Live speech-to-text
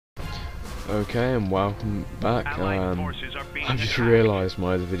Okay, and welcome back. I've just realised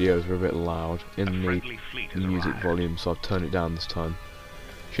my other videos were a bit loud in the music volume, so I've turned it down this time.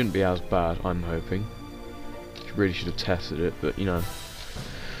 Shouldn't be as bad, I'm hoping. Really should have tested it, but you know,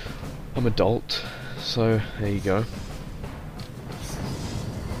 I'm adult, so there you go.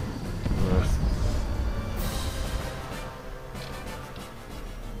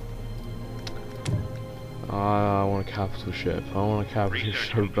 I want a capital ship. I want a capital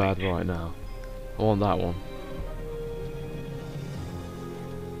ship so bad right now. I want that one.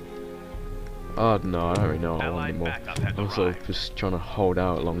 Oh no, I don't really know what I want anymore. I'm sort of just trying to hold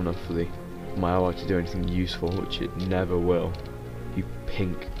out long enough for my ally to do anything useful, which it never will. You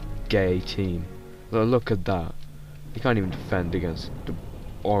pink, gay team. Look at that. You can't even defend against the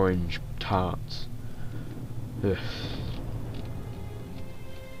orange tarts. Ugh.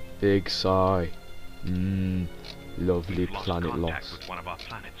 Big sigh. Lovely planet loss.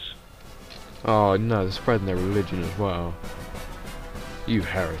 Oh no, they're spreading their religion as well. You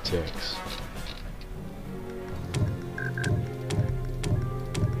heretics.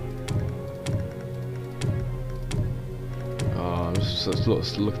 Oh,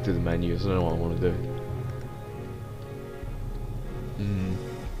 let's look through the menus. I don't know what I want to do.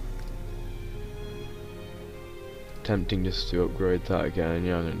 Tempting just to upgrade that again.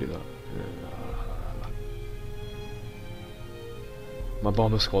 Yeah, I'm gonna do that. My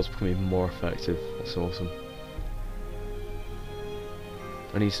bomber squad's becoming even more effective. That's awesome.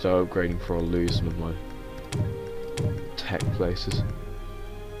 I need to start upgrading before I lose some of my tech places.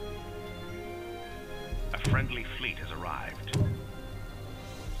 A friendly fleet has arrived.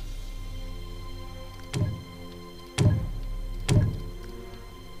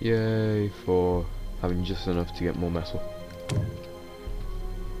 Yay for having just enough to get more metal.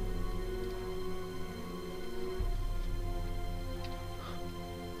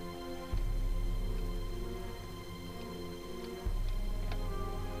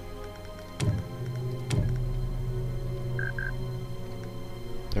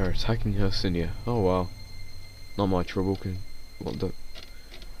 They're attacking Hercynia. Oh wow. Not my trouble, can what the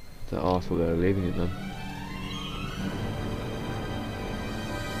I thought they were leaving it then.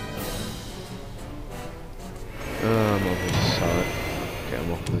 I'm not going to sell it. Get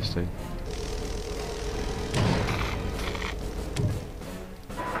them off of this thing.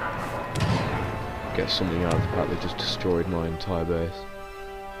 Get something out of the fact they just destroyed my entire base.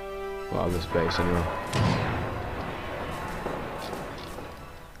 Well, this base anyway.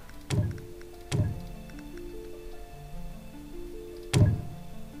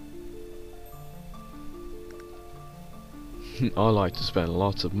 I like to spend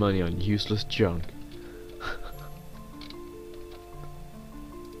lots of money on useless junk.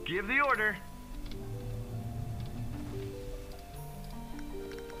 Give the order.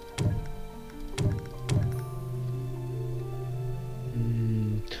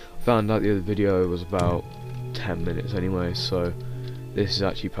 Found out the other video was about 10 minutes anyway, so this is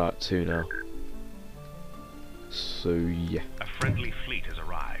actually part 2 now. So yeah. A friendly fleet has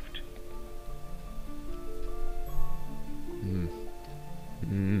arrived.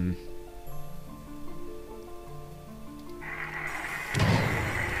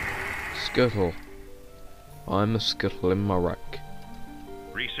 Scuttle. I'm a scuttle in my rack.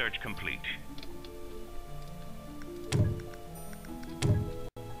 Research complete.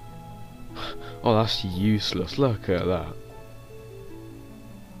 Oh, that's useless. Look at that.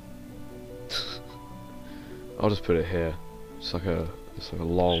 I'll just put it here. It's like a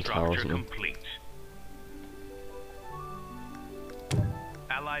lol tower or something. Complete.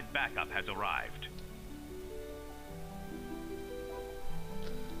 Allied backup has arrived.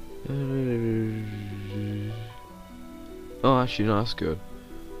 Oh, actually, no, that's good.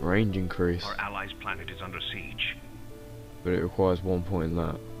 Range increase. Our allies' planet is under siege. But it requires 1 point in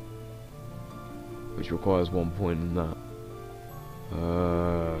that. Which requires 1 point in that.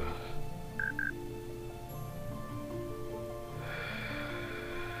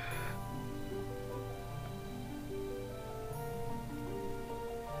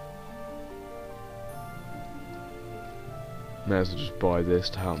 May as well just buy this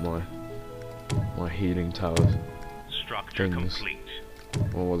to help my healing towers. Structure complete.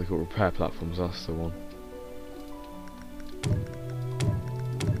 Or what they call repair platforms, that's the one.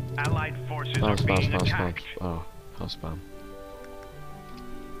 Allied forces are being attacked. Oh, how spam.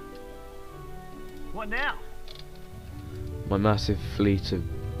 What now? My massive fleet of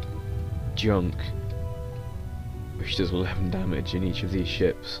junk, which does 11 damage in each of these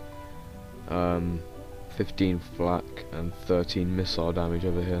ships. 15 flak and 13 missile damage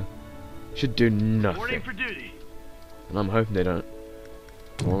over here. Should do nothing. Reporting for duty. And I'm hoping they don't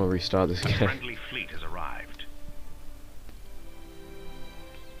I want to restart this A game. friendly fleet has arrived.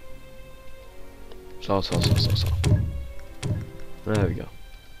 So. There we go.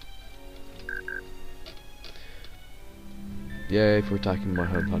 Yay for attacking my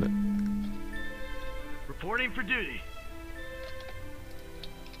home planet. Reporting for duty.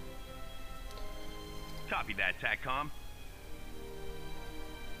 Copy that, TACCOM.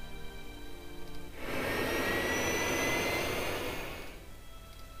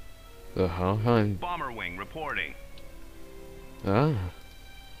 The hell? I'm... Bomber wing reporting. Ah.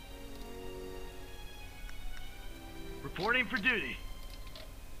 Reporting for duty.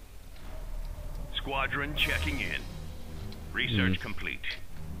 Squadron checking in. Research complete.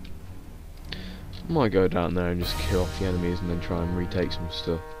 Might go down there and just kill off the enemies and then try and retake some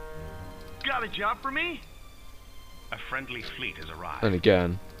stuff. Got a job for me? A friendly fleet has arrived. And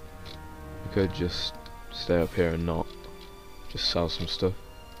again, I could just stay up here and not just sell some stuff.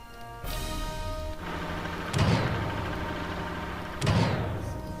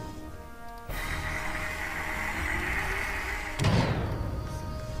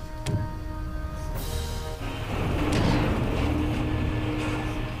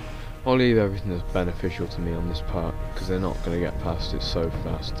 I'll leave everything that's beneficial to me on this part, because they're not going to get past it so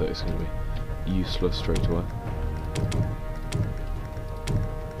fast that it's going to be useless straight away.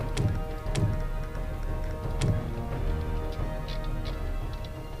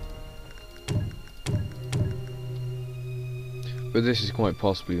 But this is quite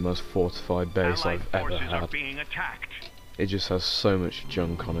possibly the most fortified base Allied I've ever forces are had. being attacked. It just has so much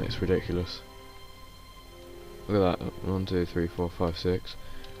junk on it, it's ridiculous. Look at that, 1, 2, 3, 4, 5, 6.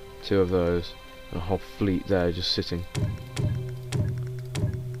 2 of those, and a whole fleet there just sitting.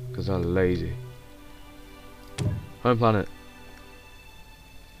 Because they're lazy. Home planet.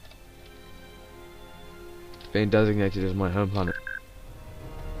 Being designated as my home planet.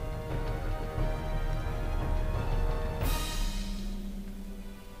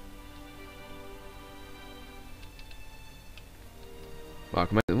 Well, I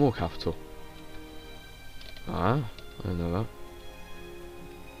can make the war capital. Ah, I didn't know that.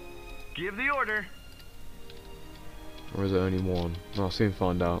 Give the order. Or is it only one? I'll soon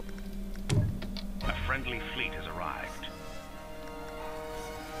find out. A friendly fleet has arrived.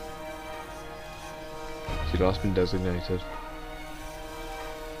 See, that's been designated.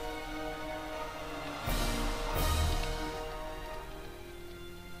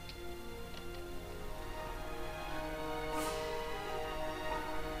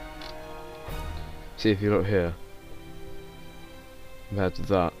 See, if you look here, compared to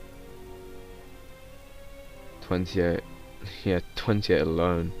that, 28, yeah, 28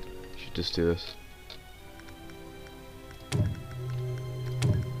 alone. Should just do this.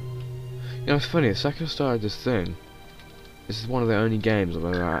 You know, it's funny, the second I started this thing, this is one of the only games I've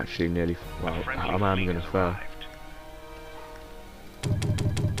ever actually nearly, well, I'm gonna fail.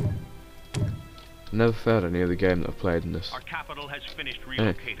 I've never failed any other game that I've played in this. Our capital has finished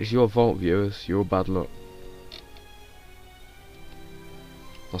Anyway, relocating. it's your fault, viewers, your bad luck.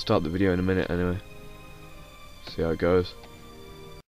 I'll start the video in a minute anyway. See how it goes.